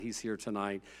He's here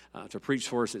tonight to preach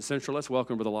for us at Central. Let's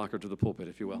welcome Brother Locker to the pulpit,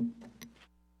 if you will.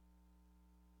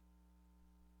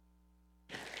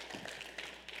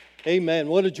 Amen.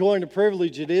 What a joy and a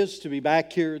privilege it is to be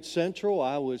back here at Central.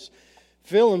 I was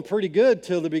feeling pretty good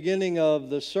till the beginning of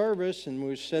the service, and we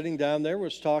were sitting down there,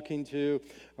 was talking to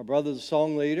our brother, the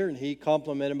song leader, and he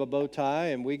complimented my bow tie,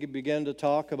 and we began to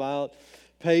talk about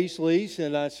Paisleys,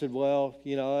 and I said, well,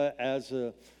 you know, as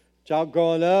a child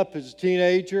growing up, as a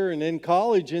teenager, and in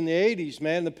college in the 80s,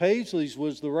 man, the Paisleys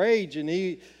was the rage, and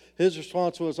his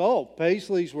response was, oh,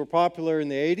 Paisleys were popular in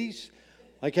the 80s?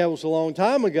 Like that was a long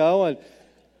time ago, and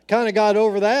kind of got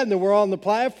over that, and then we're on the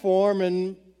platform,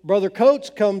 and Brother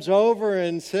Coates comes over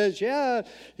and says, yeah,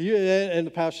 and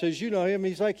the pastor says, you know him?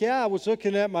 He's like, yeah, I was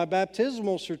looking at my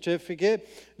baptismal certificate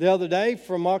the other day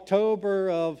from October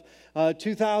of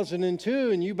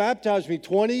 2002, and you baptized me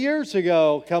 20 years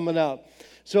ago coming up.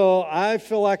 So I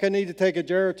feel like I need to take a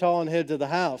Geritol and head to the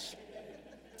house.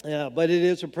 Yeah, but it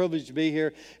is a privilege to be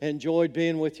here. Enjoyed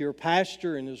being with your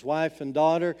pastor and his wife and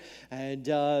daughter, and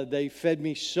they fed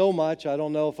me so much. I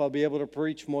don't know if I'll be able to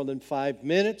preach more than 5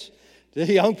 minutes. The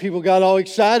young people got all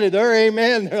excited. They're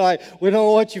amen. They're like, we don't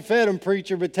know what you fed them,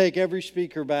 preacher, but take every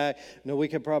speaker back. No, we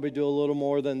could probably do a little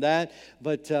more than that.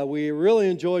 But we really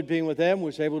enjoyed being with them.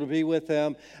 Was able to be with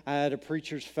them at a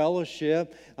preacher's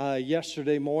fellowship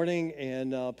yesterday morning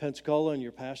in Pensacola, and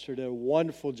your pastor did a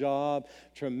wonderful job.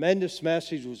 Tremendous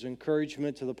message. Was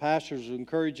encouragement to the pastors. Was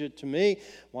encouragement to me.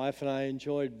 My wife and I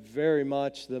enjoyed very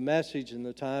much the message and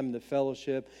the time and the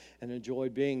fellowship, and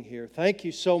enjoyed being here. Thank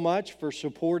you so much for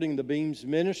supporting the Beams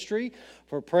ministry,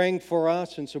 for praying for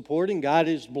us and supporting. God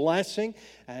is blessing,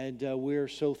 and we're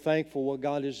so thankful what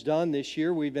God has done this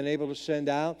year. We've been able to send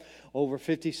out over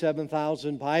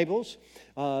 57,000 Bibles.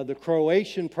 The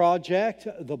Croatian project,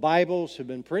 the Bibles have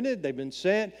been printed, they've been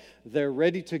sent, they're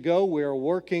ready to go. We're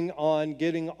working on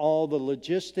getting all the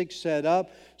logistics set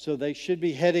up, so they should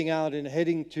be heading out and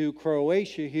heading to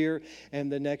Croatia here in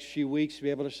the next few weeks to be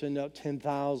able to send out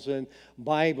 10,000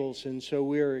 Bibles. And so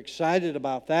we're excited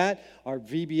about that. Our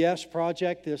VBS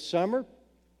project this summer,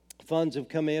 funds have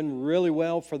come in really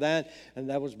well for that, and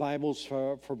that was Bibles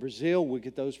for Brazil. We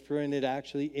get those printed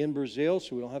actually in Brazil,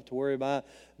 so we don't have to worry about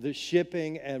the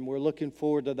shipping, and we're looking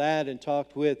forward to that. And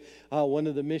talked with one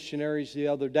of the missionaries the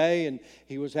other day, and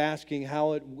he was asking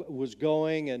how it was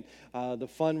going and the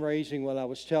fundraising. When I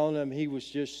was telling him, he was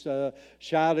just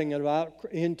shouting about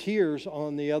in tears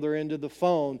on the other end of the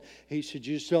phone. He said,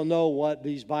 you just don't know what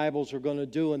these Bibles are going to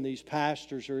do, and these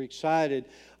pastors are excited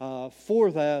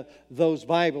for those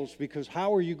Bibles, because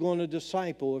how are you going to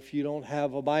disciple if you don't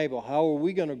have a Bible? How are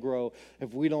we going to grow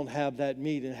if we don't have that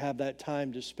meat and have that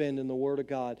time to spend in the Word of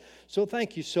God? So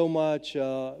thank you so much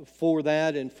for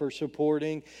that and for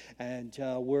supporting, and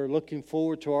we're looking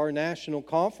forward to our national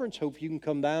conference. Hope you can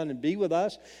come down and be with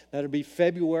us. That'll be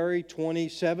February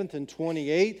 27th and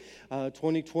 28th,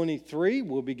 2023.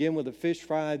 We'll begin with a fish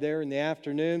fry there in the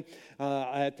afternoon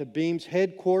at the Beams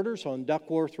headquarters on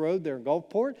Duckworth Road there in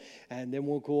Gulfport, and then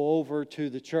we'll go over to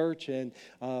the church, and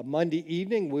Monday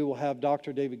evening we will have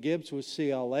Dr. David Gibbs with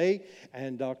CLA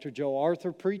and Dr. Joe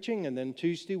Arthur preaching, and then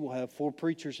Tuesday we'll have 4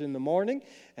 preachers in the morning,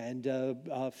 and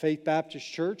Faith Baptist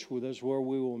Church, is where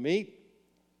we will meet.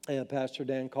 Pastor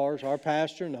Dan Carr is our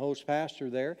pastor and the host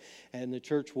pastor there, and the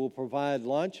church will provide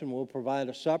lunch and we'll provide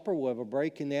a supper. We'll have a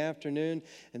break in the afternoon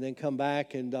and then come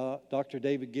back, and Dr.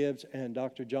 David Gibbs and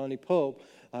Dr. Johnny Pope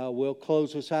will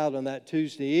close us out on that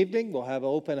Tuesday evening. We'll have an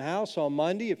open house on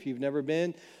Monday. If you've never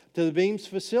been to the Beams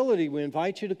facility, we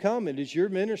invite you to come. It is your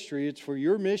ministry. It's for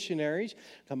your missionaries.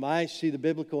 Come by, see the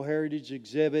Biblical Heritage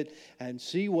exhibit, and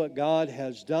see what God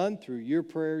has done through your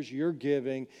prayers, your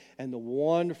giving, and the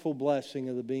wonderful blessing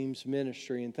of the Beams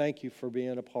ministry. And thank you for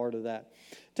being a part of that.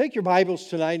 Take your Bibles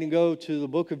tonight and go to the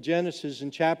book of Genesis in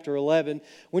chapter 11.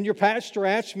 When your pastor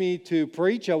asked me to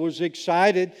preach, I was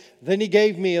excited. Then he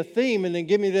gave me a theme, and then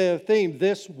give me the theme,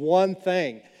 this one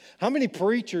thing. How many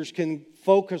preachers can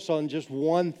focus on just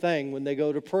one thing when they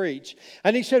go to preach?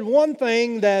 And he said one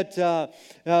thing that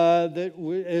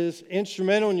is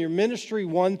instrumental in your ministry,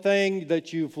 one thing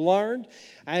that you've learned.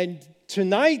 And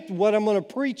tonight what I'm going to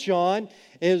preach on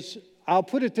is, I'll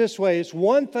put it this way, it's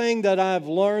one thing that I've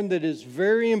learned that is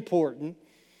very important,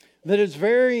 that is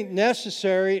very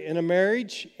necessary in a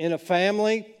marriage, in a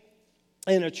family,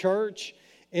 in a church,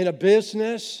 in a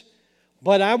business.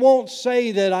 But I won't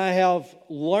say that I have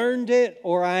learned it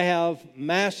or I have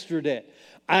mastered it.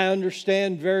 I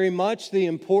understand very much the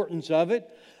importance of it.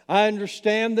 I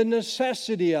understand the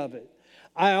necessity of it.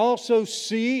 I also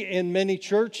see in many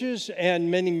churches and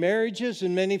many marriages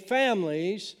and many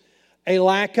families A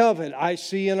lack of it. I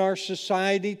see in our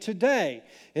society today,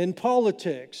 in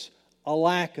politics, a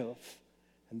lack of.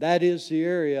 And that is the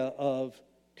area of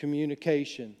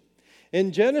communication.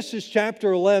 In Genesis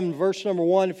chapter 11, verse number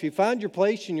 1, if you find your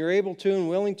place and you're able to and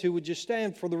willing to, would you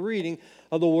stand for the reading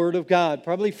of the Word of God?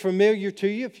 Probably familiar to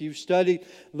you if you've studied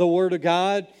the Word of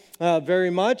God very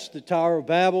much, the Tower of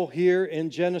Babel here in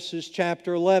Genesis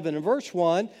chapter 11. In verse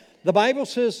 1, the Bible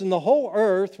says, "And the whole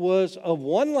earth was of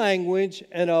one language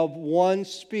and of one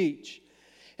speech.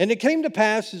 And it came to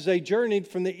pass as they journeyed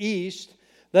from the east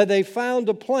that they found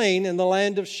a plain in the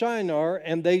land of Shinar,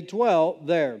 and they dwelt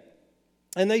there.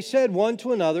 And they said one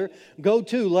to another, Go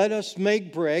to, let us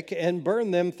make brick and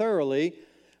burn them thoroughly.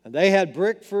 And they had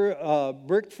brick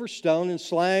for stone, and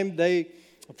slime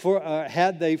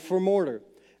had they for mortar.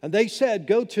 And they said,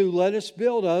 Go to, let us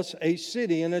build us a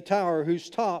city and a tower whose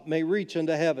top may reach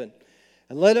unto heaven.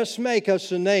 And let us make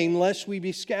us a name, lest we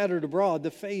be scattered abroad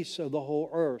the face of the whole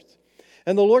earth.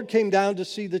 And the Lord came down to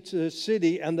see the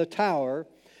city and the tower,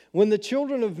 which the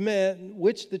children of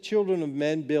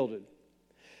men builded.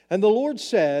 And the Lord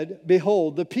said,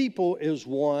 Behold, the people is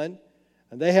one,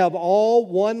 and they have all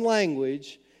one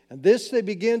language, and this they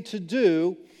begin to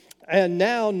do, and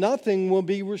now nothing will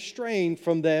be restrained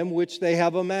from them which they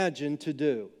have imagined to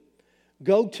do.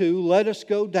 Go to, let us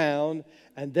go down,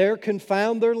 and there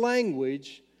confound their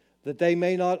language, that they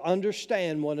may not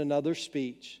understand one another's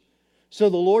speech. So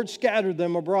the Lord scattered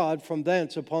them abroad from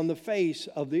thence upon the face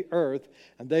of the earth,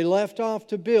 and they left off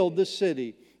to build the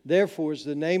city. Therefore is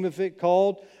the name of it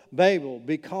called Babel,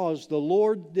 because the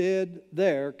Lord did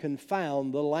there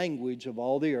confound the language of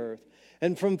all the earth.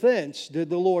 And from thence did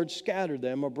the Lord scatter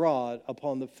them abroad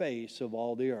upon the face of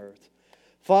all the earth."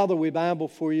 Father, we bow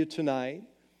before you tonight.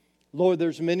 Lord,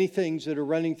 there's many things that are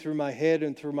running through my head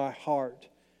and through my heart.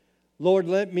 Lord,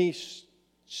 let me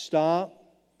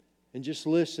stop and just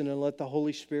listen and let the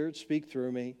Holy Spirit speak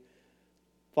through me.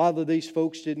 Father, these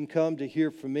folks didn't come to hear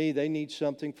from me. They need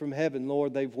something from heaven.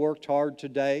 Lord, they've worked hard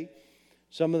today.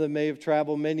 Some of them may have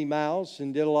traveled many miles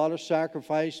and did a lot of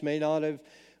sacrifice, may not have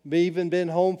even been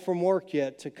home from work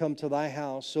yet to come to thy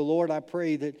house. So, Lord, I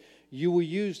pray that you will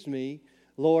use me,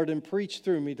 Lord, and preach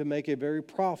through me to make a very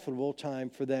profitable time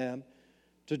for them,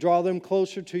 to draw them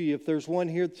closer to you. If there's one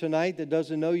here tonight that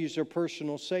doesn't know you as their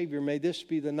personal Savior, may this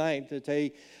be the night that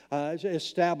they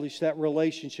establish that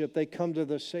relationship. They come to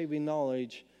the saving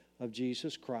knowledge of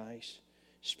Jesus Christ.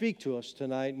 Speak to us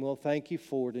tonight, and we'll thank you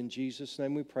for it. In Jesus'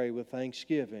 name we pray with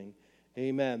thanksgiving.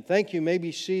 Amen. Thank you. You may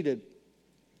be seated.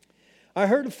 I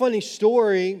heard a funny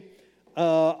story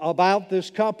about this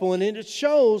couple, and it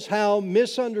shows how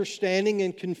misunderstanding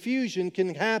and confusion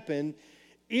can happen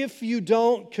if you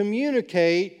don't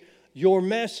communicate your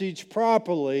message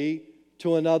properly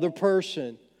to another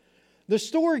person. The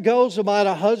story goes about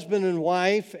a husband and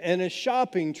wife and a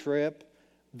shopping trip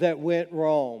that went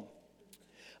wrong.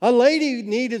 A lady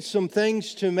needed some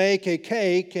things to make a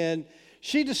cake, and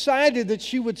she decided that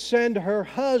she would send her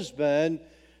husband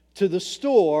to the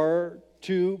store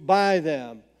to buy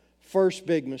them. First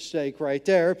big mistake right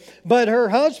there. But her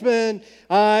husband,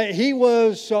 he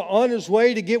was on his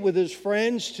way to get with his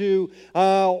friends to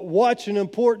watch an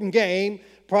important game.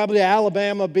 Probably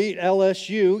Alabama beat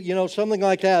LSU, something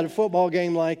like that, a football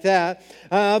game like that.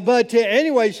 But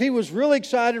anyways, he was really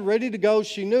excited, ready to go.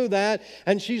 She knew that.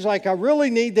 And she's like, I really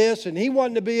need this. And he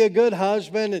wanted to be a good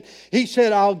husband. And he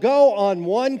said, I'll go on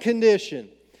one condition,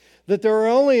 that there are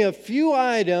only a few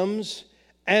items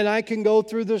and I can go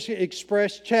through this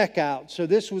express checkout. So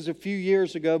this was a few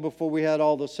years ago before we had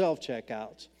all the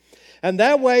self-checkouts. And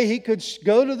that way he could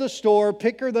go to the store,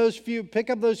 pick up those few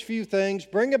things,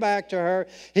 bring it back to her.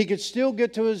 He could still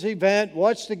get to his event,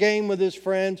 watch the game with his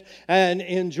friends, and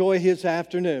enjoy his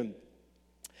afternoon.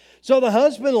 So the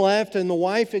husband left, and the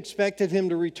wife expected him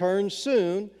to return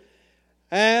soon.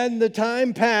 And the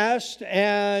time passed,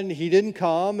 and he didn't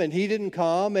come,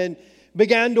 and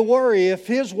began to worry. If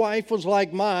his wife was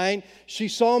like mine, she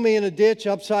saw me in a ditch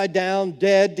upside down,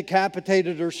 dead,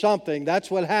 decapitated or something.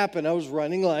 That's what happened. I was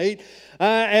running late.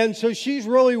 And so she's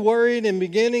really worried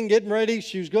and getting ready.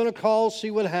 She was going to call,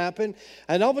 see what happened.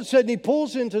 And all of a sudden he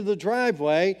pulls into the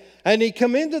driveway and he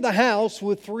come into the house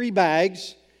with 3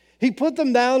 bags. He put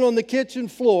them down on the kitchen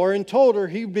floor and told her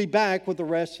he'd be back with the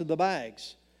rest of the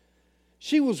bags.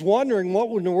 She was wondering what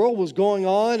in the world was going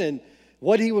on and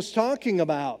what he was talking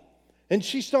about. And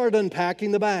she started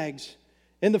unpacking the bags.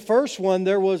 In the first one,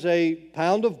 there was a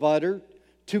pound of butter,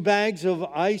 2 bags of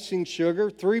icing sugar,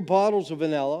 3 bottles of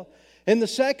vanilla. In the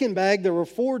second bag, there were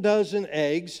 4 dozen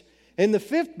eggs. In the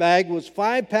 5th bag was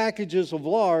 5 packages of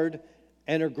lard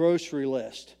and her grocery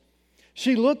list.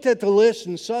 She looked at the list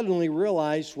and suddenly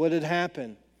realized what had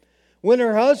happened. When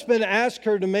her husband asked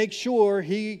her to make sure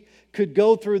he could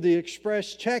go through the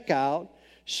express checkout,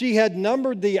 she had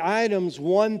numbered the items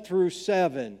 1 through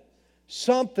 7,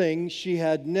 something she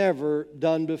had never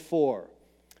done before.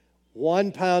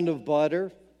 1 pound of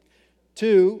butter,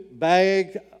 2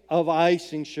 bag of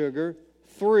icing sugar,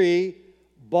 3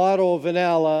 bottle of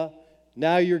vanilla.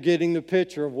 Now you're getting the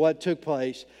picture of what took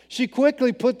place. She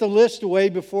quickly put the list away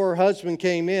before her husband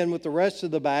came in with the rest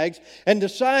of the bags and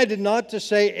decided not to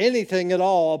say anything at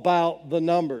all about the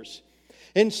numbers.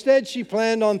 Instead, she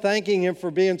planned on thanking him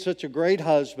for being such a great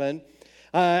husband,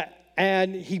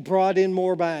 and he brought in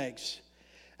more bags.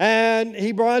 And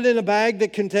he brought in a bag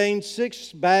that contained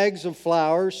 6 bags of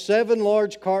flour, 7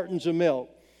 large cartons of milk.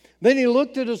 Then he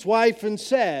looked at his wife and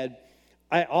said,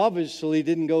 I obviously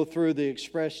didn't go through the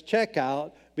express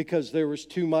checkout because there was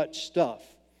too much stuff.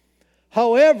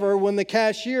 However, when the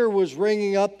cashier was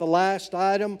ringing up the last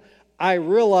item, I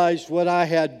realized what I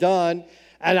had done,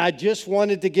 and I just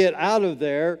wanted to get out of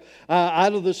there,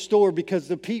 out of the store, because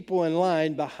the people in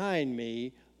line behind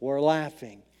me were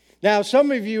laughing. Now,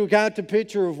 some of you got the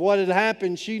picture of what had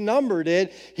happened. She numbered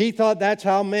it. He thought that's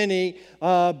how many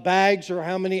bags or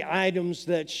how many items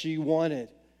that she wanted.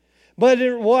 But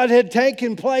what had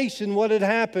taken place and what had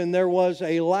happened, there was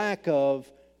a lack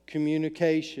of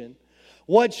communication.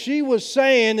 What she was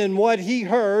saying and what he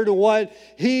heard, what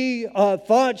he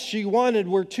thought she wanted,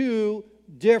 were 2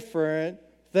 different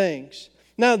things.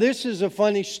 Now, this is a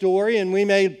funny story, and we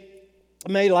may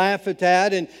laugh at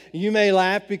that, and you may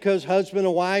laugh because husband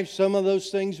and wife, some of those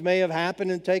things may have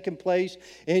happened and taken place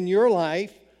in your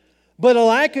life. But a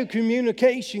lack of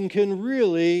communication can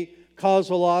really cause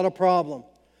a lot of problem.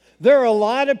 There are a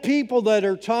lot of people that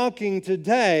are talking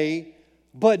today,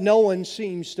 but no one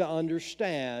seems to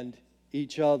understand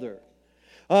each other.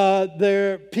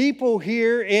 There are people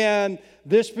here in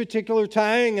this particular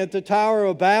time at the Tower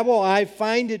of Babel. I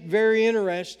find it very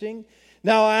interesting.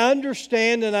 Now, I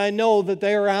understand and I know that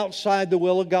they are outside the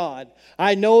will of God.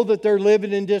 I know that they're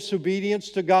living in disobedience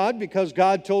to God because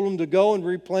God told them to go and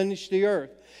replenish the earth.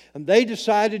 And they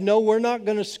decided, no, we're not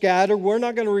going to scatter. We're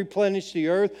not going to replenish the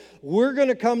earth. We're going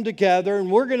to come together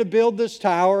and we're going to build this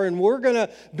tower and we're going to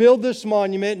build this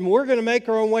monument and we're going to make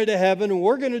our own way to heaven and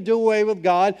we're going to do away with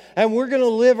God and we're going to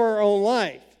live our own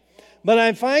life. But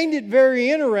I find it very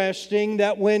interesting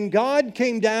that when God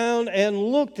came down and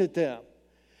looked at them,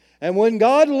 and when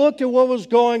God looked at what was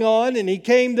going on, and He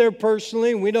came there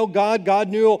personally, and we know God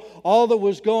knew all that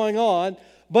was going on,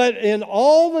 but in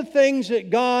all the things that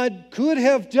God could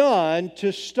have done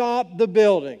to stop the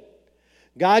building,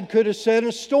 God could have sent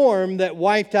a storm that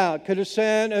wiped out, could have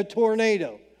sent a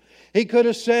tornado. He could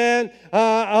have sent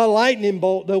a lightning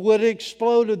bolt that would have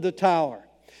exploded the tower.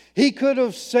 He could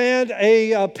have sent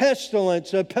a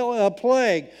pestilence, a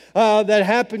plague that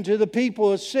happened to the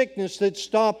people, a sickness that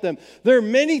stopped them. There are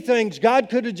many things. God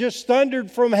could have just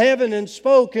thundered from heaven and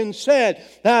spoke and said,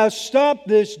 stop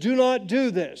this, do not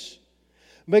do this.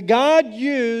 But God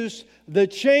used the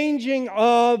changing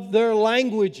of their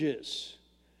languages,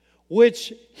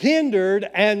 which hindered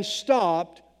and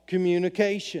stopped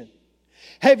communication.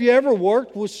 Have you ever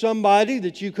worked with somebody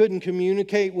that you couldn't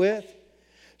communicate with?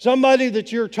 Somebody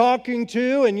that you're talking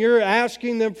to and you're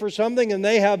asking them for something and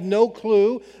they have no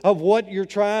clue of what you're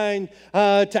trying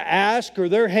to ask, or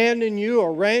they're handing you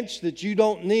a wrench that you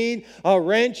don't need a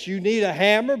wrench, you need a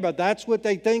hammer, but that's what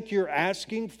they think you're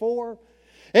asking for.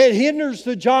 It hinders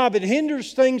the job. It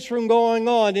hinders things from going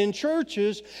on. In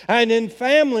churches and in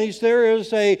families, there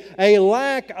is a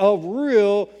lack of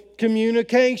real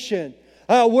communication.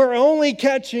 We're only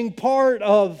catching part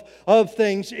of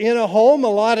things. In a home, a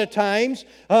lot of times,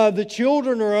 the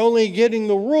children are only getting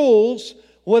the rules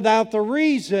without the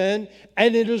reason,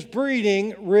 and it is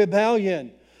breeding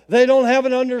rebellion. They don't have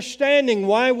an understanding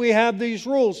why we have these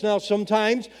rules. Now,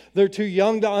 sometimes they're too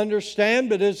young to understand,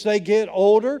 but as they get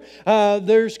older,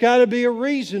 there's got to be a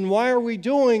reason. Why are we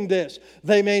doing this?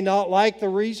 They may not like the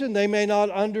reason. They may not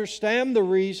understand the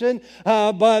reason,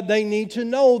 but they need to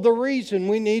know the reason.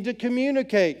 We need to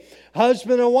communicate.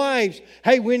 Husband and wives,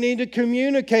 hey, we need to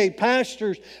communicate.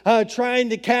 Pastors trying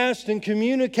to cast and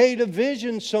communicate a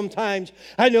vision sometimes.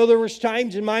 I know there was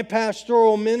times in my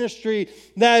pastoral ministry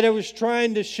that I was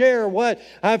trying to share what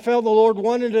I felt the Lord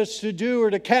wanted us to do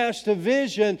or to cast a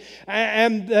vision,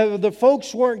 and the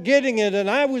folks weren't getting it, and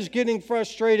I was getting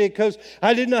frustrated because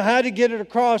I didn't know how to get it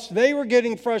across. They were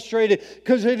getting frustrated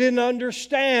because they didn't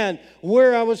understand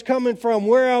where I was coming from,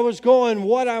 where I was going,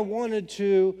 what I wanted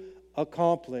to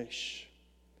accomplish.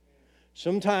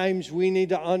 Sometimes we need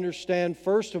to understand,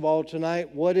 first of all,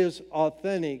 tonight, what is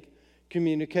authentic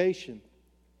communication.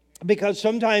 Because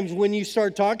sometimes when you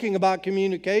start talking about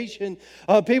communication,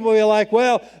 people are like,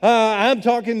 well, I'm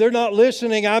talking, they're not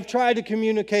listening. I've tried to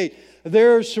communicate.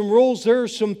 There are some rules, there are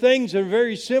some things that are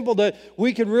very simple that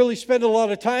we could really spend a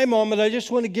lot of time on, but I just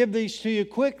want to give these to you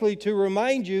quickly to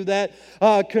remind you that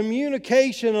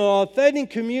communication, an authentic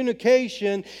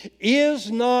communication,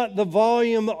 is not the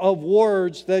volume of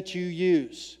words that you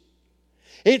use.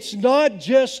 It's not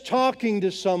just talking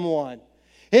to someone.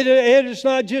 It is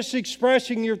not just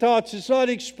expressing your thoughts. It's not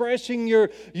expressing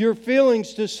your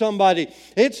feelings to somebody.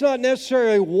 It's not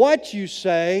necessarily what you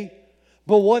say,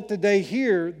 but what did they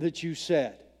hear that you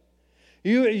said?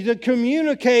 The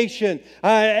communication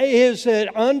is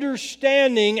that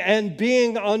understanding and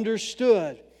being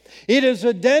understood. It is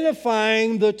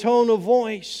identifying the tone of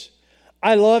voice.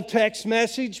 I love text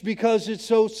message because it's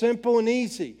so simple and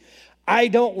easy. I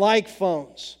don't like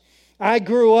phones. I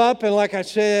grew up, and like I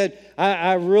said,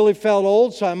 I really felt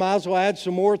old, so I might as well add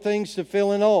some more things to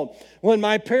feeling old. When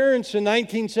my parents in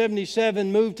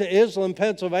 1977 moved to Islam,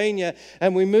 Pennsylvania,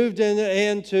 and we moved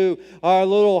into our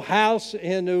little house,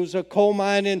 and it was a coal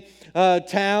mining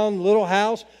town, little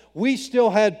house, we still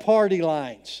had party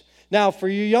lines. Now, for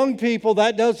you young people,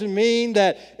 that doesn't mean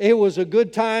that it was a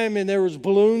good time and there was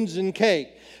balloons and cake.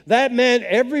 That meant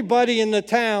everybody in the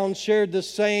town shared the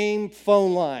same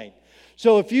phone line.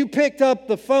 So if you picked up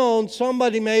the phone,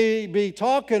 somebody may be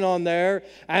talking on there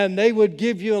and they would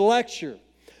give you a lecture.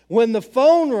 When the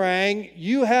phone rang,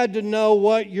 you had to know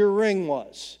what your ring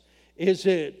was. Is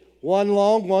it one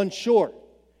long, one short?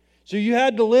 So you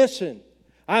had to listen.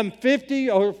 I'm 50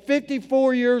 or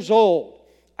 54 years old.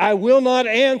 I will not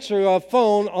answer a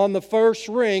phone on the first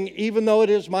ring, even though it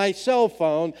is my cell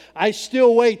phone. I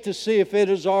still wait to see if it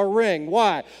is our ring.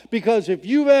 Why? Because if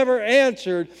you've ever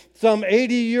answered some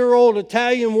 80-year-old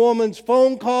Italian woman's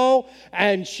phone call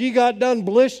and she got done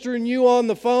blistering you on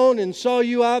the phone and saw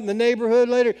you out in the neighborhood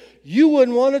later, you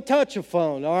wouldn't want to touch a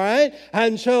phone, all right?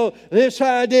 And so this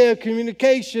idea of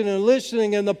communication and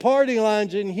listening and the party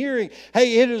lines and hearing,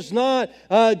 hey, it is not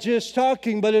just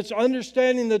talking, but it's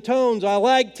understanding the tones. I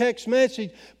like text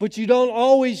message, but you don't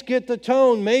always get the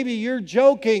tone. Maybe you're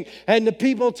joking and the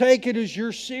people take it as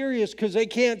you're serious because they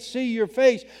can't see your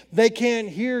face. They can't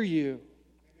hear you.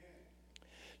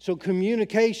 So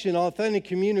communication, authentic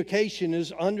communication,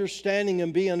 is understanding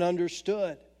and being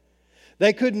understood.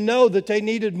 They couldn't know that they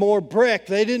needed more brick.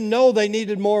 They didn't know they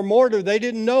needed more mortar. They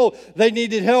didn't know they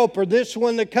needed help or this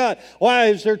one to cut. Why?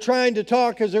 As they're trying to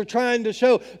talk, as they're trying to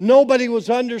show, nobody was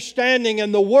understanding,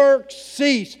 and the work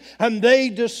ceased and they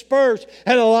dispersed.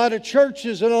 And a lot of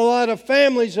churches and a lot of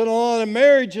families and a lot of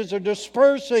marriages are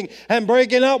dispersing and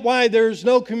breaking up. Why? There's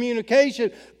no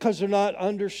communication because they're not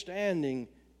understanding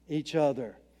each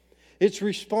other. It's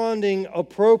responding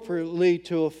appropriately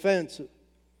to offense,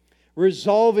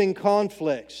 resolving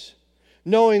conflicts,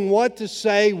 knowing what to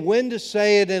say, when to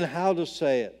say it, and how to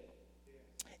say it,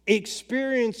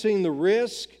 experiencing the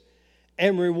risk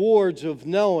and rewards of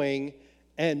knowing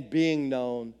and being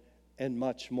known, and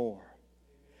much more.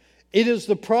 It is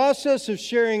the process of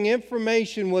sharing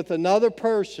information with another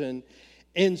person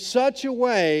in such a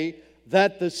way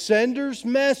that the sender's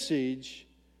message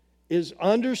is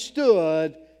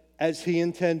understood as he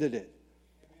intended it.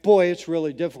 Boy, it's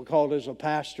really difficult as a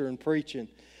pastor and preaching.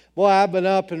 Boy, I've been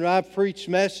up and I've preached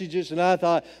messages and I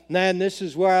thought, man, this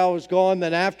is where I was going.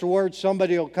 Then afterwards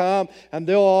somebody will come and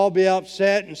they'll all be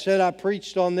upset and said I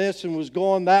preached on this and was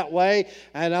going that way.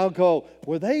 And I'll go,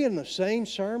 were they in the same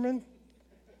sermon?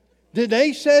 Did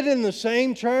they sit in the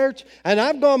same church? And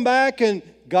I've gone back and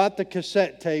got the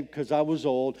cassette tape because I was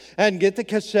old and get the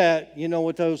cassette. You know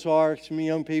what those are? Some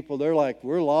young people, they're like,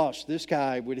 we're lost. This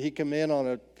guy, would he come in on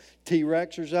a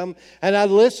T-Rex or something? And I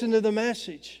listen to the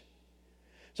message.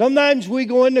 Sometimes we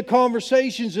go into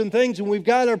conversations and things and we've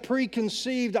got our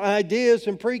preconceived ideas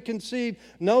and preconceived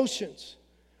notions.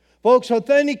 Folks,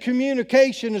 authentic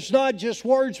communication is not just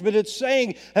words, but it's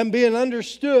saying and being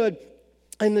understood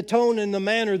in the tone and the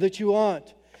manner that you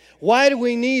want. Why do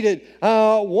we need it?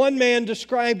 One man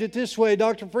described it this way.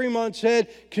 Dr. Fremont said,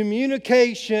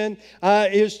 communication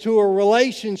is to a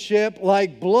relationship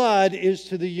like blood is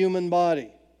to the human body.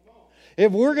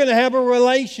 If we're going to have a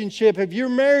relationship, if you're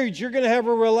married, you're going to have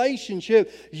a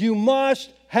relationship, you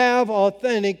must have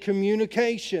authentic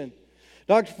communication.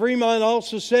 Dr. Fremont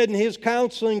also said in his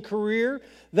counseling career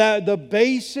that the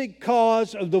basic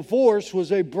cause of divorce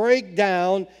was a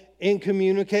breakdown in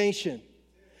communication.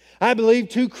 I believe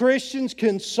two Christians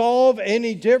can solve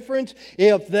any difference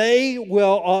if they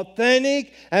will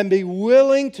authentic and be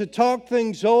willing to talk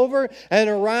things over and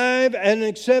arrive at an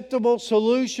acceptable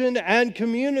solution and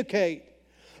communicate.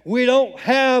 We don't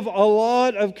have a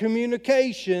lot of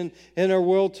communication in our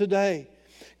world today.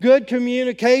 Good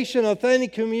communication,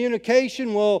 authentic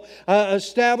communication will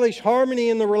establish harmony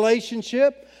in the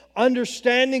relationship,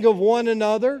 understanding of one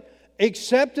another,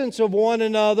 acceptance of one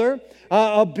another,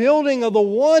 a building of the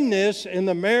oneness in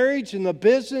the marriage, in the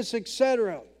business,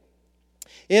 etc.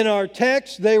 In our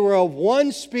text, they were of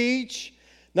one speech,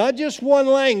 not just one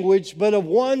language, but of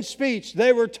one speech.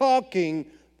 They were talking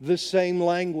the same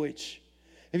language.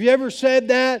 Have you ever said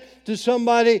that to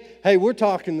somebody? Hey, we're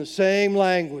talking the same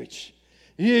language.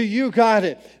 You got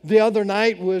it. The other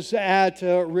night was at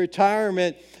a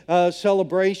retirement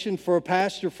celebration for a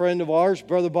pastor friend of ours,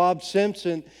 Brother Bob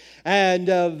Simpson. And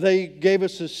they gave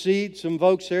us a seat, some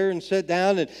folks there, and sat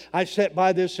down. And I sat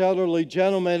by this elderly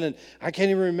gentleman, and I can't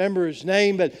even remember his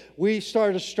name, but we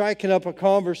started striking up a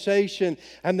conversation.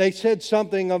 And they said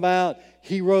something about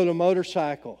he rode a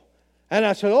motorcycle. And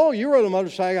I said, oh, you rode a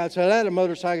motorcycle? I said, I had a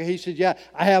motorcycle. He said, yeah,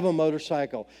 I have a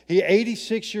motorcycle. He's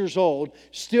 86 years old,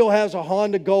 still has a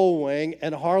Honda Goldwing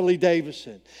and a Harley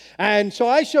Davidson. And so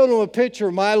I showed him a picture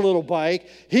of my little bike.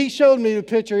 He showed me the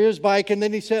picture of his bike, and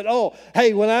then he said, oh,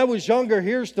 hey, when I was younger,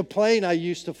 here's the plane I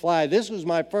used to fly. This was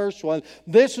my first one.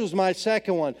 This was my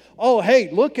second one. Oh, hey,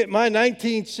 look at my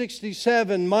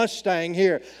 1967 Mustang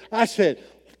here. I said,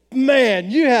 man,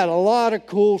 you had a lot of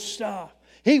cool stuff.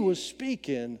 He was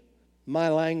speaking my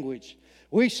language.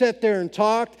 We sat there and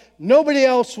talked. Nobody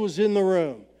else was in the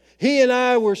room. He and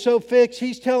I were so fixed.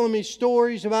 He's telling me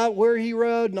stories about where he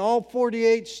rode in all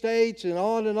 48 states and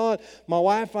on and on. My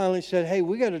wife finally said, hey,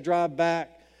 we got to drive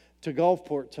back to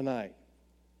Gulfport tonight.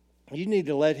 You need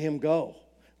to let him go.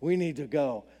 We need to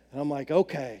go. And I'm like,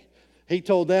 okay. He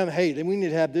told them, hey, then we need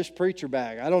to have this preacher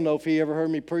back. I don't know if he ever heard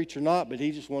me preach or not, but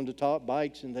he just wanted to talk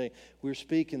bikes, and we're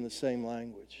speaking the same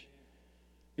language.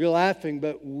 You're laughing,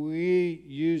 but we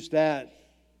use that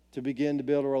to begin to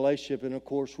build a relationship. And, of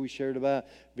course, we shared about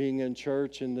being in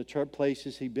church and the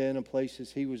places he'd been and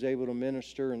places he was able to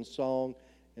minister and song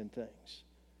and things.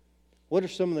 What are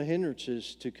some of the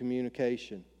hindrances to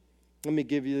communication? Let me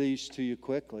give you these to you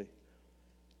quickly.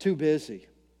 Too busy.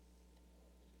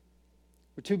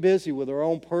 We're too busy with our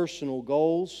own personal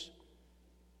goals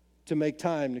to make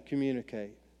time to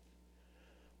communicate.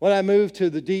 When I moved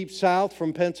to the deep south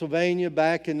from Pennsylvania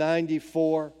back in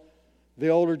 '94, the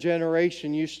older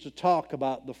generation used to talk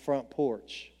about the front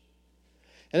porch.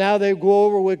 And how they'd go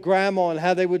over with Grandma and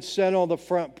how they would sit on the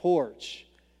front porch.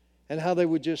 And how they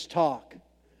would just talk.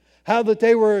 How that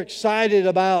they were excited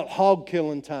about hog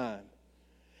killing time.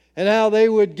 And how they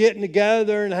would get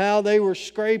together and how they were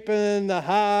scraping the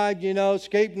hide,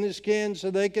 scraping the skin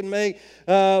so they can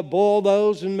boil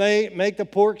those and make the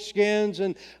pork skins,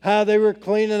 and how they were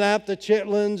cleaning out the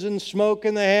chitlins and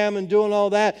smoking the ham and doing all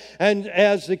that. And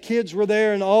as the kids were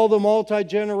there and all the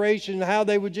multi-generation, how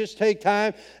they would just take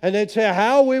time and they'd say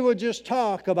how we would just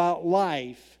talk about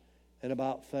life and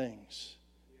about things.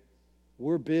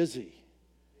 We're busy.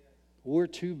 We're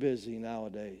too busy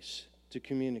nowadays to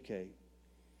communicate.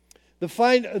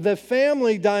 The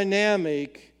family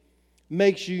dynamic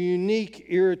makes you unique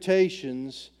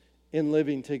irritations in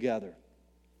living together.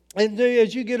 And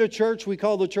as you get a church, we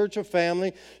call the church a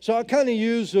family. So I kind of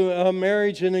use a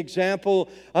marriage an example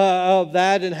of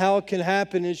that and how it can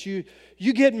happen is you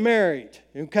get married,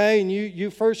 okay? And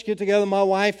you first get together. My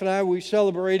wife and I, we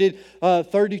celebrated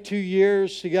 32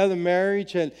 years together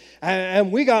marriage.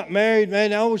 And we got married,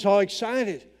 man. I was all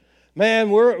excited. Man,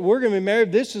 we're going to be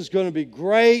married. This is going to be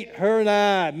great. Her and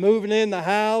I moving in the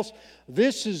house.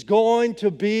 This is going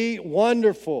to be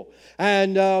wonderful.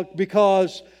 And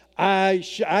because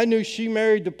I knew she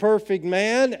married the perfect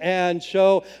man, and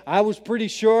so I was pretty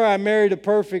sure I married a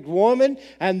perfect woman.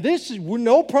 And this is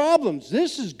no problems.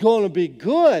 This is going to be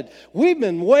good. We've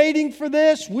been waiting for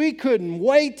this. We couldn't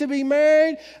wait to be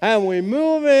married. And we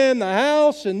move in the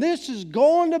house, and this is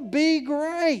going to be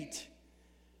great.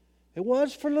 It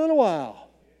was for a little while.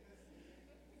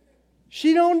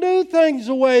 She don't do things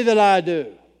the way that I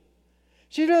do.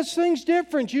 She does things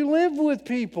different. You live with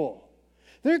people.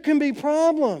 There can be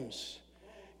problems.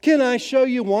 Can I show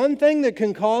you one thing that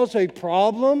can cause a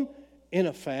problem in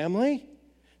a family?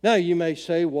 Now you may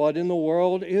say, what in the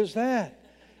world is that?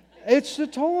 It's the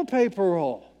toilet paper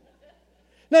roll.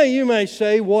 Now you may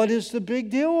say, what is the big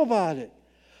deal about it?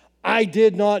 I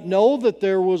did not know that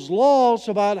there was laws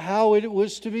about how it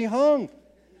was to be hung.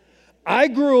 I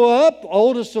grew up,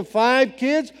 oldest of 5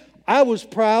 kids. I was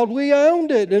proud we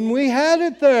owned it and we had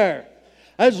it there.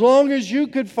 As long as you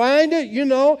could find it,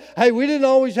 hey, we didn't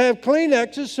always have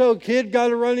Kleenexes, so a kid got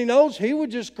a runny nose, he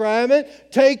would just grab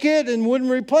it, take it, and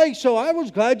wouldn't replace. So I was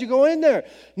glad you go in there.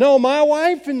 No, my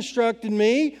wife instructed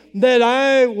me that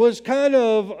I was kind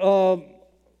of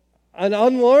an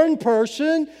unlearned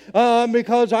person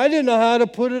because I didn't know how to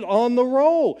put it on the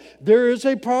roll. There is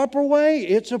a proper way.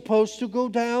 It's supposed to go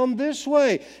down this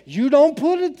way. You don't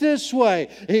put it this way.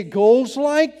 It goes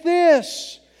like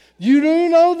this. You do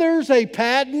know there's a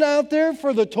patent out there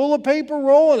for the toilet paper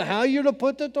roll and how you're to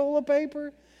put the toilet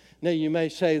paper? Now you may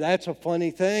say, that's a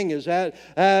funny thing. Is that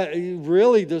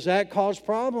really, does that cause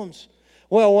problems?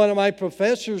 Well, one of my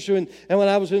professors, and when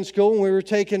I was in school, we were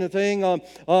taking a thing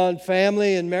on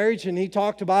family and marriage, and he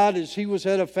talked about as he was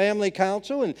at a family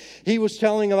council, and he was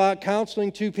telling about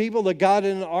counseling two people that got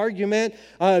in an argument,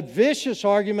 a vicious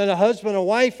argument, a husband and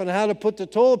wife, on how to put the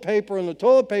toilet paper in the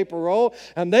toilet paper roll,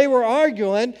 and they were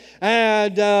arguing,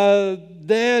 and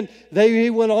then he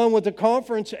went on with the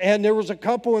conference, and there was a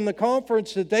couple in the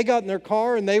conference that they got in their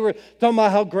car, and they were talking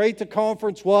about how great the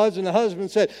conference was, and the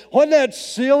husband said, wasn't that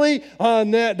silly?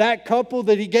 That couple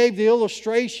that he gave the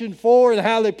illustration for and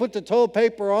how they put the toilet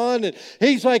paper on. And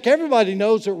he's like, everybody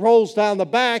knows it rolls down the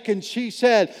back. And she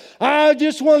said, I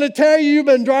just want to tell you, you've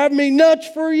been driving me nuts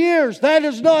for years. That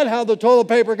is not how the toilet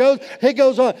paper goes. It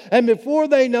goes on. And before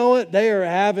they know it, they are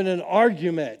having an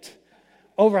argument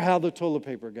over how the toilet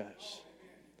paper goes.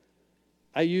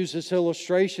 I used this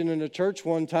illustration in the church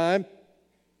one time.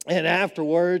 And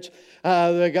afterwards,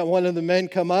 they got one of the men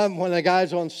come up, one of the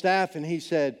guys on staff, and he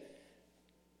said,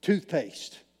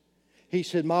 toothpaste. He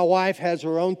said, my wife has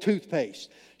her own toothpaste.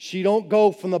 She don't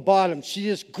go from the bottom. She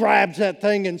just grabs that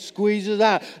thing and squeezes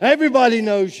out. Everybody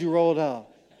knows you rolled out.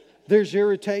 There's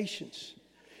irritations.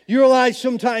 You realize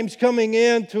sometimes coming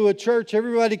into a church,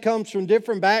 everybody comes from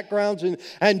different backgrounds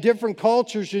and different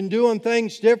cultures and doing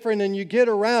things different, and you get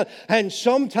around, and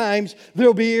sometimes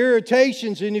there'll be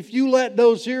irritations, and if you let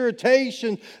those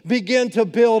irritations begin to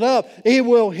build up, it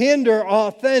will hinder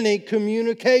authentic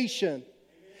communication.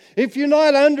 If you're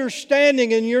not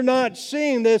understanding and you're not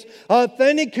seeing this,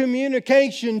 authentic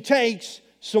communication takes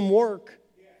some work.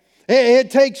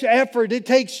 It takes effort. It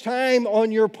takes time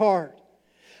on your part.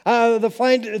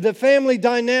 The family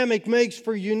dynamic makes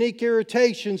for unique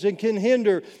irritations and can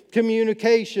hinder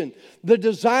communication. The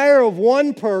desire of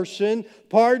one person,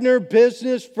 partner,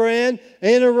 business, friend,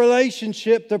 in a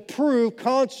relationship to prove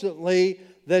constantly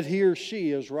that he or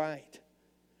she is right.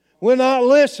 Will not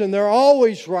listen. They're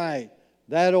always right.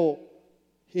 That'll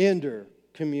hinder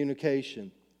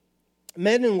communication.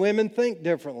 Men and women think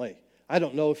differently. I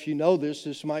don't know if you know this.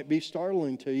 This might be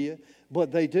startling to you,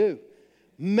 but they do.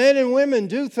 Men and women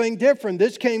do think different.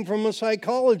 This came from a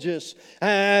psychologist.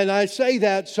 And I say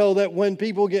that so that when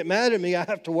people get mad at me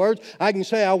afterwards, I can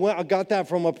say I got that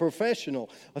from a professional,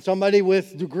 somebody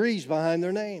with degrees behind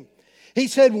their name. He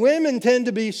said women tend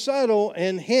to be subtle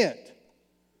and hint.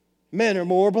 Men are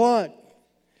more blunt.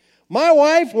 My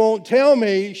wife won't tell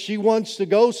me she wants to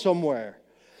go somewhere.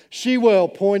 She will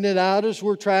point it out as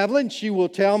we're traveling. She will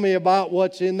tell me about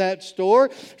what's in that store.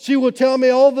 She will tell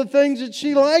me all the things that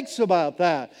she likes about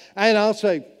that. And I'll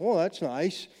say, oh, that's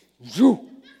nice.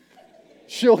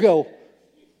 She'll go,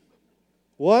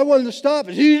 well, I wanted to stop.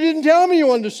 You didn't tell me you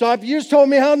wanted to stop. You just told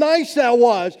me how nice that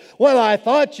was. Well, I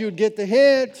thought you'd get the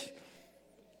hint.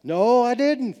 No, I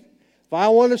didn't. If I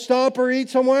want to stop or eat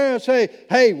somewhere, I say,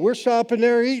 hey, we're stopping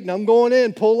there eating. I'm going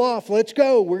in. Pull off. Let's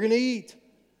go. We're going to eat.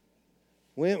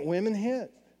 Women hint.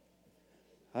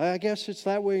 I guess it's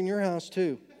that way in your house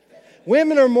too.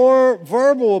 Women are more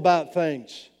verbal about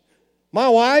things. My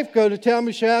wife go to tell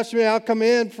me, she asked me, I'll come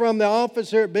in from the office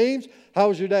here at Beams. How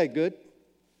was your day? Good.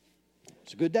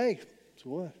 It's a good day. So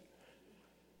what?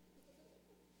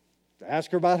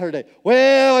 Ask her about her day.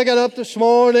 Well, I got up this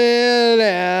morning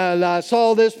and I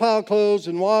saw this pile of clothes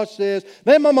and washed this.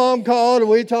 Then my mom called and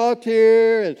we talked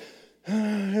here.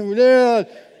 And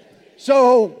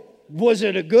so, was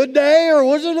it a good day or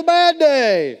was it a bad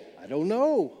day? I don't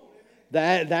know.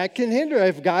 That can hinder.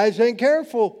 If guys ain't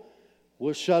careful,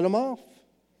 we'll shut them off.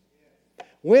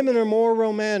 Women are more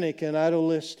romantic and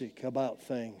idealistic about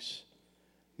things.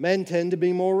 Men tend to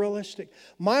be more realistic.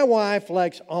 My wife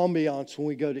likes ambiance when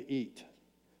we go to eat.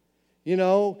 You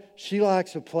know, she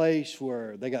likes a place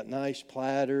where they got nice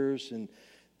platters and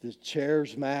the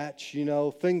chairs match, you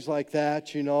know, things like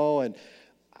that, you know. And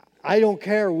I don't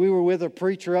care. We were with a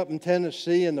preacher up in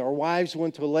Tennessee, and our wives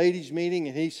went to a ladies' meeting,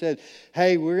 and he said,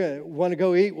 hey, want to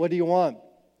go eat? What do you want?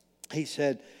 He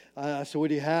said, I said, what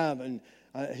do you have? And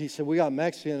he said, we got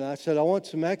Mexican. And I said, I want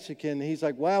some Mexican. And he's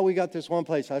like, well, we got this one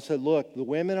place. I said, look, the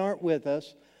women aren't with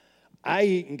us. I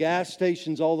eat in gas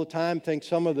stations all the time, think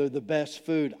some of the best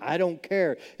food. I don't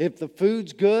care. If the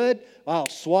food's good, I'll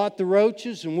swat the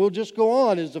roaches and we'll just go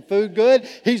on. Is the food good?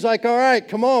 He's like, all right,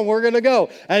 come on, we're going to go.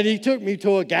 And he took me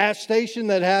to a gas station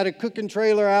that had a cooking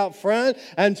trailer out front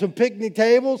and some picnic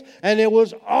tables, and it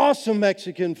was awesome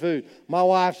Mexican food. My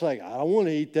wife's like, I don't want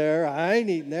to eat there. I ain't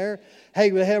eating there.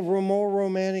 Hey, we have more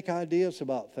romantic ideas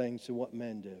about things than what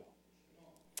men do.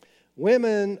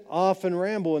 Women often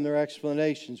ramble in their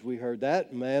explanations. We heard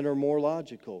that. Men are more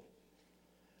logical.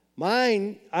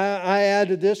 Mine, I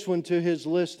added this one to his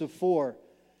list of 4.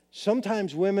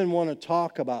 Sometimes women want to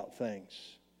talk about things,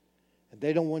 and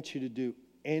they don't want you to do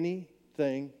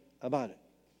anything about it.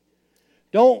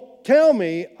 Don't tell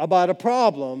me about a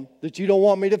problem that you don't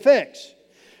want me to fix.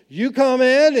 You come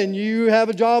in and you have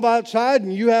a job outside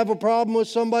and you have a problem with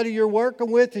somebody you're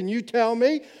working with, and you tell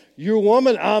me, you're a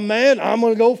woman, I'm a man, I'm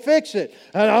going to go fix it.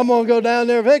 And I'm going to go down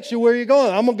there and fix it. Where are you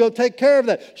going? I'm going to go take care of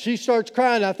that. She starts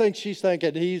crying. I think she's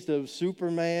thinking, he's the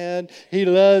Superman. He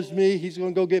loves me. He's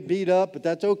going to go get beat up, but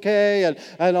that's okay,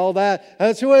 and all that.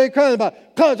 And so what are you crying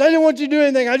about? Because I didn't want you to do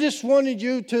anything. I just wanted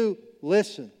you to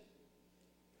listen.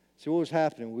 See what was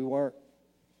happening? We weren't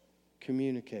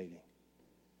communicating.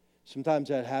 Sometimes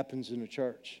that happens in the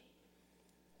church.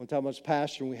 One time I was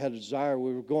pastor and we had a desire.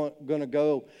 We were going to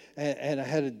go, and I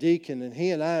had a deacon, and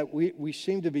he and I, we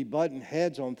seemed to be butting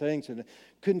heads on things and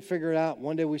couldn't figure it out.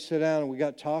 One day we sat down and we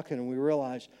got talking, and we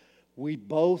realized we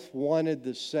both wanted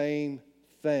the same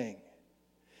thing.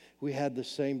 We had the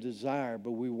same desire,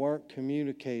 but we weren't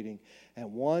communicating.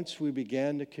 And once we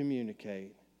began to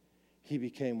communicate, he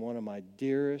became one of my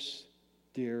dearest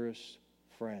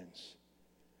friends.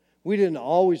 We didn't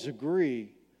always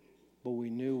agree, but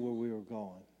we knew where we were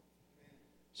going.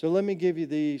 So let me give you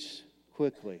these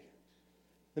quickly.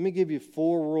 Let me give you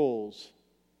 4 rules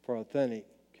for authentic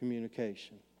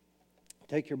communication.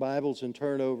 Take your Bibles and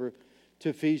turn over to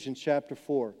Ephesians chapter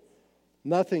 4.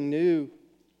 Nothing new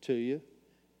to you.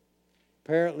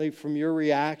 Apparently from your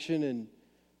reaction and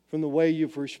from the way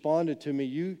you've responded to me,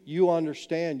 you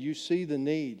understand, you see the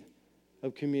need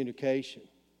of communication.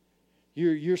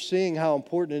 You're seeing how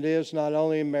important it is, not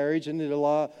only in marriage, and it's a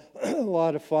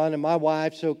lot of fun. And my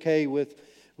wife's okay with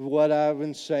what I've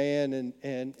been saying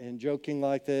and joking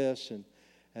like this.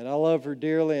 And I love her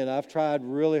dearly, and I've tried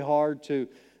really hard to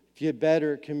get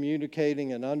better at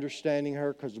communicating and understanding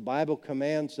her, because the Bible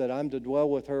commands that I'm to dwell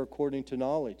with her according to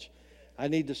knowledge. I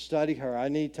need to study her. I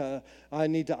need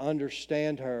to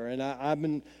understand her. And I've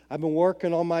been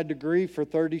working on my degree for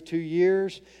 32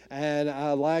 years, and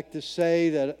I like to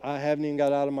say that I haven't even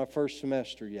got out of my first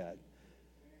semester yet.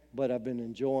 But I've been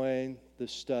enjoying the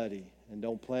study and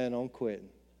don't plan on quitting.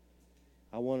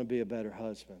 I want to be a better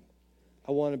husband.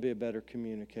 I want to be a better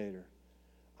communicator.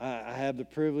 I have the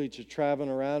privilege of traveling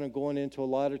around and going into a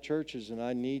lot of churches, and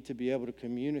I need to be able to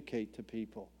communicate to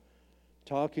people.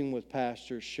 Talking with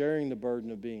pastors, sharing the burden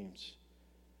of beams.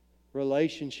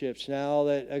 Relationships. Now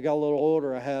that I got a little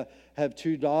older, I have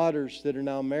 2 daughters that are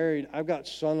now married. I've got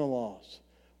son-in-laws.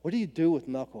 What do you do with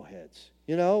knuckleheads?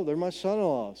 You know, they're my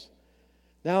son-in-laws.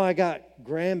 Now I got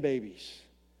grandbabies.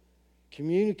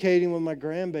 Communicating with my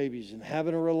grandbabies and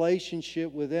having a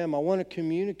relationship with them. I want to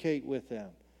communicate with them.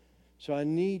 So I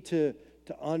need to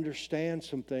understand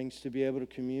some things to be able to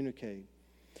communicate.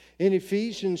 In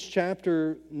Ephesians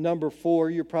chapter number 4,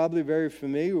 you're probably very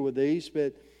familiar with these,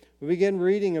 but we begin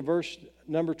reading in verse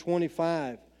number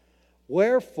 25.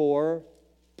 Wherefore,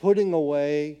 putting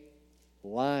away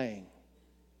lying,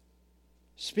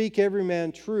 speak every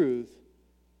man truth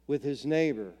with his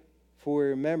neighbor, for he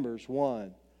remembers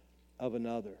one of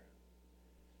another.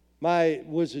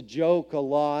 Was a joke a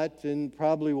lot, and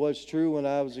probably was true when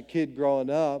I was a kid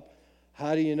growing up.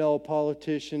 How do you know a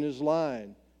politician is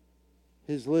lying?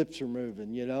 His lips are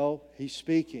moving, you know. He's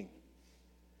speaking.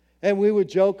 And we would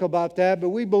joke about that, but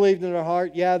we believed in our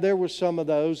heart, yeah, there were some of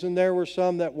those, and there were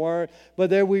some that weren't,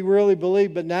 but there we really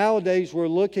believed. But nowadays we're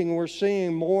looking and we're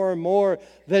seeing more and more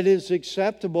that is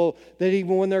acceptable, that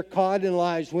even when they're caught in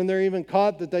lies, when they're even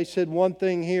caught that they said one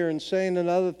thing here and saying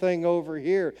another thing over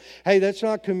here. Hey, that's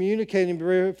not communicating.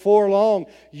 Before long,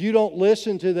 you don't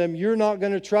listen to them. You're not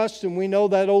going to trust them. We know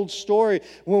that old story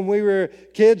when we were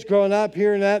kids growing up,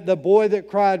 hearing that, the boy that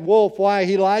cried wolf. Why?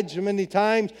 He lied so many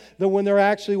times that when there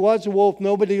actually was a wolf,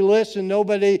 nobody listened,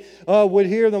 nobody would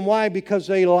hear them. Why? Because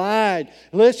they lied.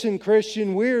 Listen,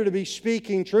 Christian, we're to be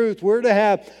speaking truth. We're to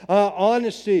have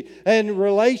honesty and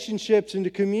relationships, and to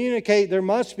communicate. There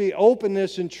must be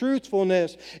openness, and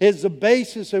truthfulness is the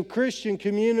basis of Christian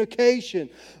communication.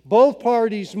 Both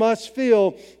parties must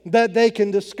feel that they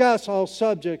can discuss all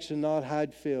subjects and not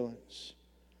hide feelings.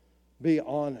 Be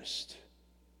honest.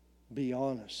 Be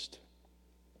honest.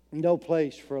 No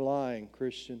place for lying,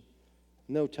 Christian.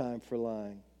 No time for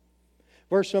lying.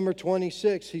 Verse number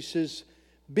 26, he says,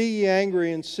 be ye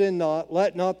angry and sin not.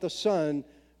 Let not the sun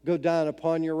go down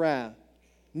upon your wrath.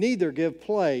 Neither give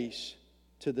place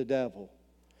to the devil.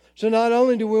 So not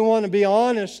only do we want to be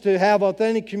honest to have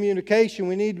authentic communication,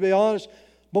 we need to be honest,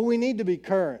 but we need to be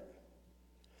current.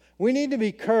 We need to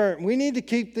be current. We need to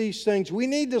keep these things. We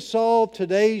need to solve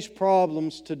today's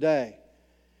problems today.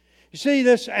 You see,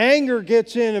 this anger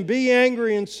gets in, and be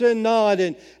angry and sin not,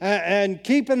 and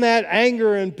keeping that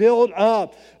anger and build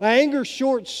up. Anger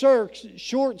short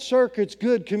circuits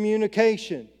good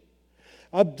communication.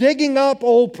 Digging up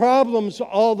old problems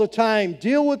all the time.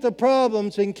 Deal with the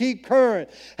problems and keep current.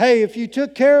 Hey, if you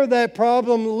took care of that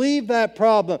problem, leave that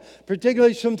problem.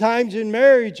 Particularly sometimes in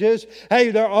marriages,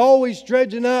 hey, they're always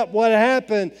dredging up what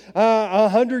happened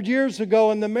 100 years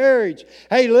ago in the marriage.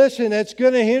 Hey, listen, it's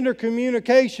going to hinder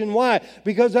communication. Why?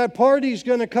 Because that party's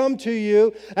going to come to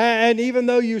you, and even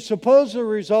though you supposedly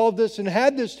resolved this and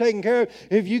had this taken care of,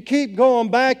 if you keep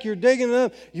going back, you're digging it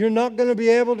up, you're not going to be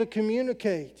able to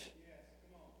communicate.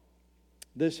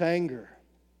 This anger.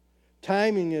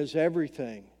 Timing is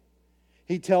everything.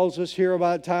 He tells us here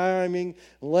about timing.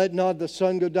 Let not the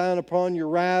sun go down upon your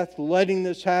wrath. Letting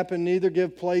this happen, neither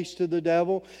give place to the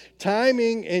devil.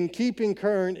 Timing and keeping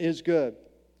current is good.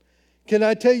 Can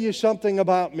I tell you something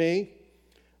about me?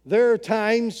 There are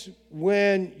times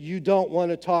when you don't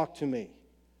want to talk to me.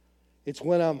 It's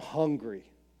when I'm hungry.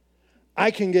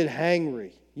 I can get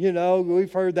hangry. You know,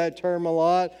 we've heard that term a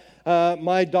lot.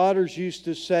 My daughters used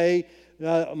to say,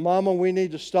 Mama, we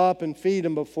need to stop and feed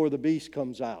him before the beast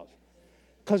comes out.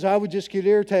 Because I would just get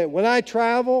irritated. When I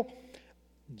travel,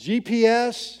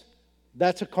 GPS,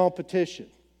 that's a competition.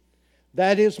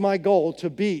 That is my goal, to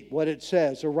beat what it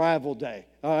says, arrival day.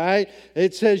 All right?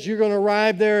 It says you're going to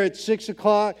arrive there at 6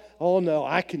 o'clock. Oh, no,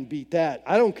 I can beat that.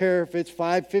 I don't care if it's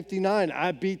 5:59.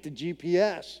 I beat the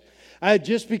GPS.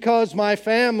 Just because my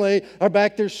family are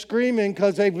back there screaming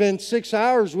because they've been 6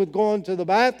 hours with going to the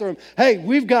bathroom. Hey,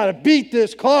 we've got to beat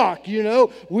this clock, you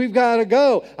know. We've got to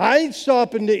go. I ain't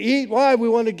stopping to eat. Why? We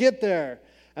want to get there.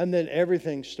 And then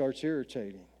everything starts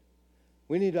irritating.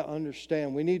 We need to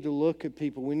understand. We need to look at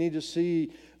people. We need to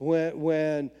see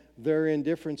when they're in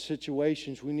different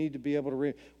situations. We need to be able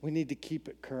to we need to keep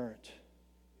it current.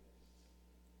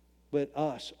 But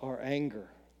our anger.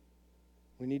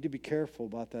 We need to be careful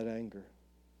about that anger.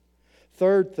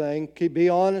 Third thing, be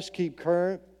honest, keep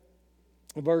current.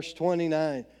 Verse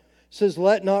 29 says,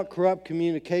 let not corrupt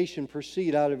communication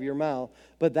proceed out of your mouth,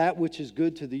 but that which is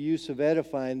good to the use of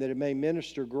edifying, that it may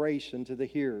minister grace unto the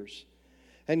hearers.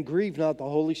 And grieve not the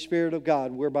Holy Spirit of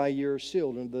God, whereby ye are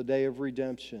sealed unto the day of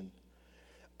redemption.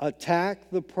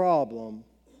 Attack the problem,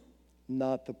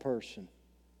 not the person.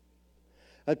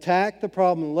 Attack the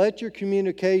problem. Let your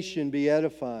communication be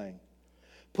edifying.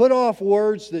 Put off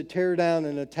words that tear down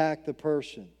and attack the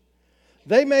person.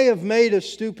 They may have made a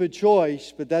stupid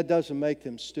choice, but that doesn't make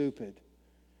them stupid.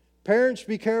 Parents,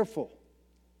 be careful.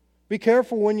 Be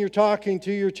careful when you're talking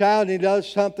to your child and he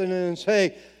does something and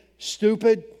say,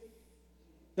 stupid.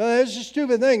 No, that's a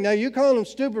stupid thing. Now, you call them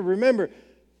stupid. Remember,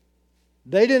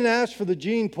 they didn't ask for the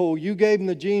gene pool. You gave them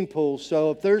the gene pool.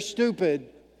 So if they're stupid,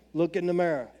 look in the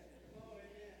mirror.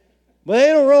 But they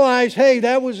don't realize, hey,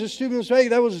 that was a stupid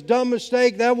mistake. That was a dumb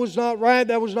mistake. That was not right.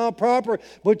 That was not proper.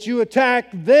 But you attack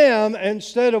them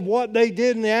instead of what they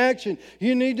did in the action.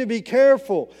 You need to be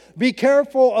careful. Be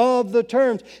careful of the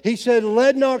terms. He said,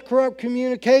 let not corrupt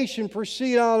communication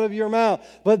proceed out of your mouth,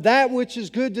 but that which is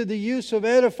good to the use of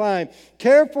edifying.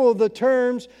 Careful of the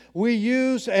terms we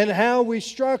use and how we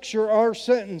structure our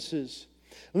sentences.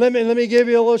 Let me give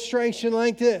you an illustration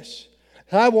like this.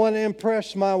 I want to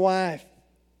impress my wife.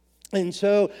 And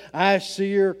so I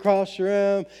see her across the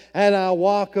room, and I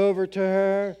walk over to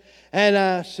her, and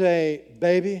I say,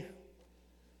 baby,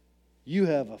 you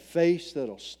have a face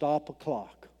that'll stop a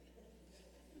clock.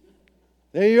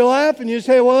 Then you laugh, and you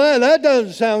say, well, that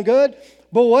doesn't sound good.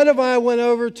 But what if I went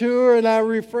over to her and I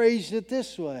rephrased it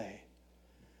this way?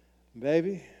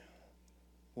 Baby,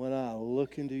 when I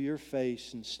look into your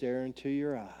face and stare into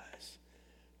your eyes,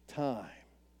 time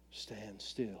stands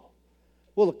still.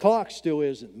 Well, the clock still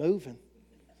isn't moving.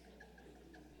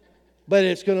 But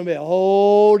it's going to be a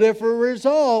whole different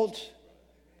result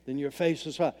than your face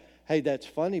is right. Hey, that's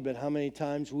funny, but how many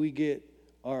times we get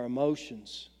our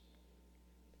emotions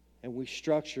and we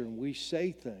structure and we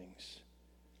say things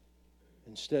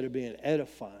instead of being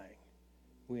edifying,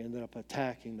 we end up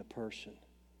attacking the person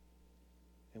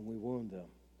and we wound them.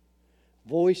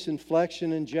 Voice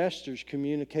inflection and gestures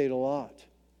communicate a lot.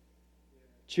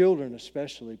 Children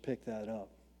especially pick that up.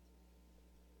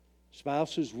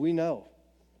 Spouses, we know.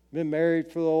 Been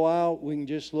married for a little while, we can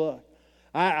just look.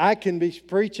 I can be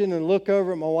preaching and look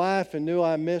over at my wife and knew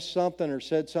I missed something or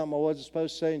said something I wasn't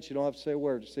supposed to say, and she don't have to say a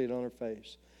word to see it on her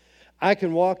face. I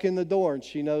can walk in the door and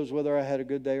she knows whether I had a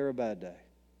good day or a bad day.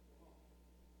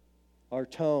 Our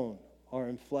tone, our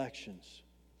inflections,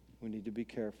 we need to be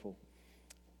careful.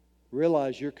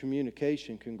 Realize your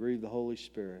communication can grieve the Holy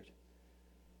Spirit.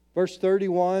 Verse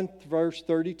 31 to verse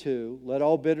 32, let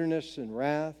all bitterness and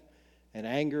wrath and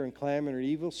anger and clamor and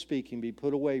evil speaking be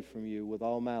put away from you with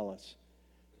all malice.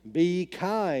 Be ye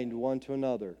kind one to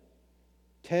another,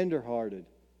 tenderhearted,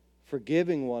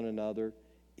 forgiving one another,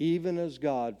 even as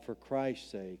God, for Christ's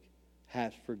sake,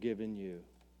 hath forgiven you.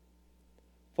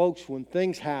 Folks, when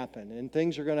things happen, and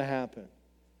things are going to happen,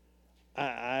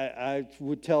 I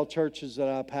would tell churches that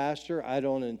I pastor, I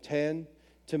don't intend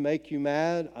to make you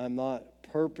mad. I'm not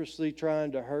purposely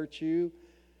trying to hurt you.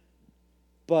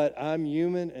 But I'm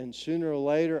human, and sooner or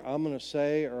later I'm going to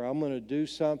say or I'm going to do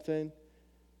something,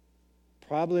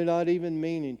 probably not even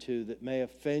meaning to, that may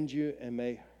offend you and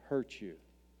may hurt you.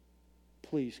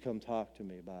 Please come talk to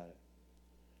me about it.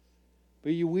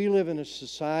 But we live in a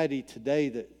society today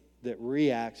that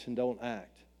reacts and don't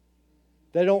act.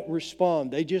 They don't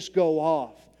respond. They just go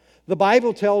off. The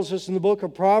Bible tells us in the book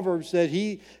of Proverbs that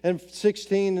he, in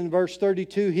 16 and verse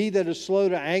 32, he that is slow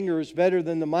to anger is better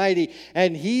than the mighty,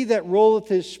 and he that ruleth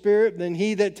his spirit than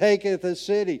he that taketh a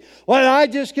city. Well, I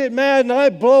just get mad and I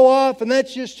blow off, and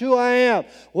that's just who I am.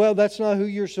 Well, that's not who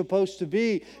you're supposed to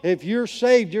be. If you're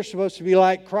saved, you're supposed to be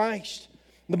like Christ.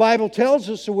 The Bible tells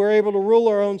us that we're able to rule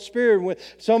our own spirit.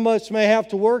 Some of us may have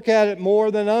to work at it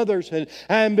more than others.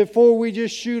 And before we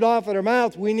just shoot off at our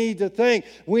mouth, we need to think.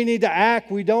 We need to act.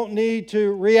 We don't need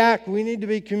to react. We need to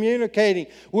be communicating.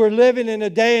 We're living in a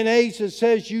day and age that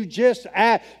says you just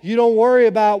act. You don't worry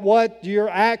about what your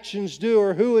actions do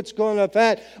or who it's going to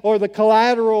affect or the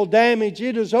collateral damage.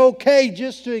 It is okay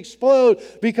just to explode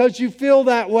because you feel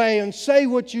that way and say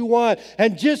what you want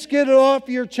and just get it off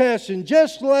your chest and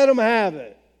just let them have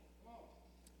it.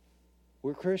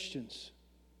 We're Christians.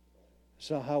 That's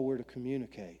not how we're to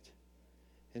communicate.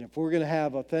 And if we're going to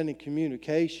have authentic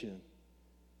communication,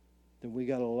 then we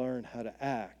got to learn how to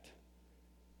act,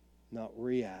 not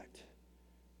react.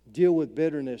 Deal with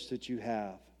bitterness that you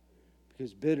have,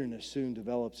 because bitterness soon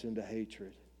develops into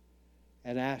hatred.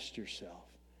 And ask yourself,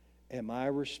 am I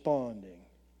responding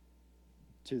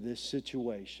to this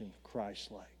situation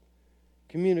Christ-like?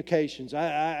 Communications.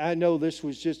 I know this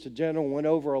was just a general, went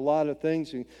over a lot of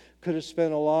things and could have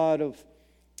spent a lot of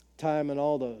time in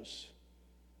all those.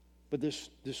 But this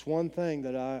one thing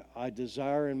that I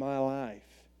desire in my life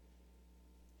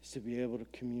is to be able to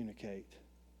communicate.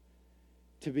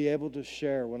 To be able to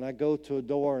share. When I go to a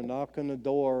door and knock on the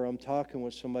door or I'm talking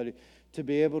with somebody, to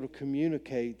be able to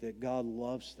communicate that God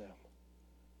loves them.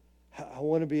 I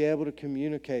want to be able to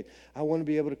communicate. I want to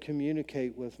be able to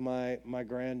communicate with my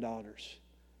granddaughters.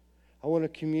 I want to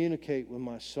communicate with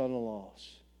my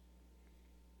son-in-laws,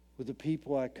 with the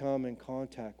people I come in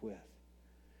contact with.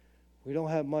 We don't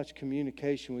have much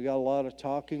communication. We got a lot of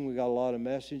talking. We got a lot of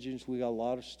messages. We got a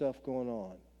lot of stuff going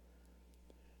on.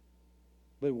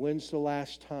 But when's the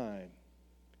last time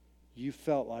you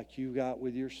felt like you got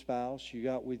with your spouse, you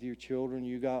got with your children,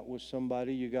 you got with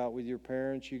somebody, you got with your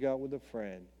parents, you got with a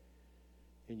friend,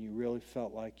 and you really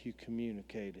felt like you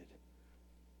communicated,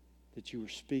 that you were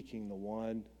speaking the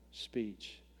one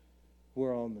speech?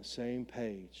 We're on the same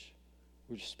page.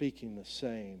 We're speaking the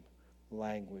same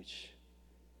language.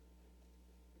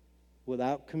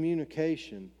 Without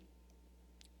communication,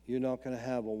 you're not going to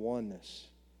have a oneness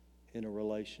in a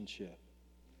relationship.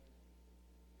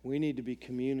 We need to be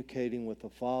communicating with the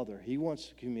Father. He wants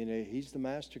to communicate. He's the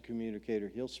master communicator.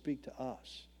 He'll speak to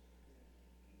us.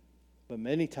 But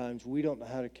many times we don't know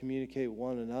how to communicate with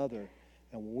one another.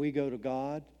 And when we go to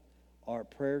God, our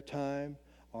prayer time,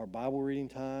 our Bible reading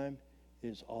time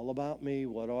is all about me.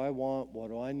 What do I want? What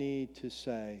do I need to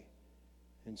say?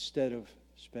 Instead of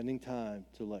spending time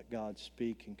to let God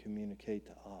speak and communicate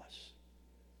to us.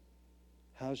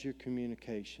 How's your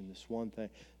communication? This one thing.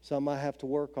 Something I have to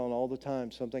work on all the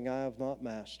time. Something I have not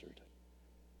mastered.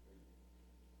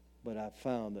 But I've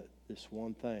found that this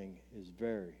one thing is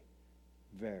very,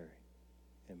 very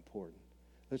important.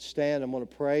 Let's stand. I'm going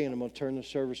to pray, and I'm going to turn the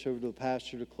service over to the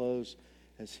pastor to close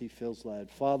as he feels led.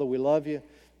 Father, we love you.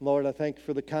 Lord, I thank you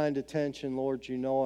for the kind attention. Lord, you know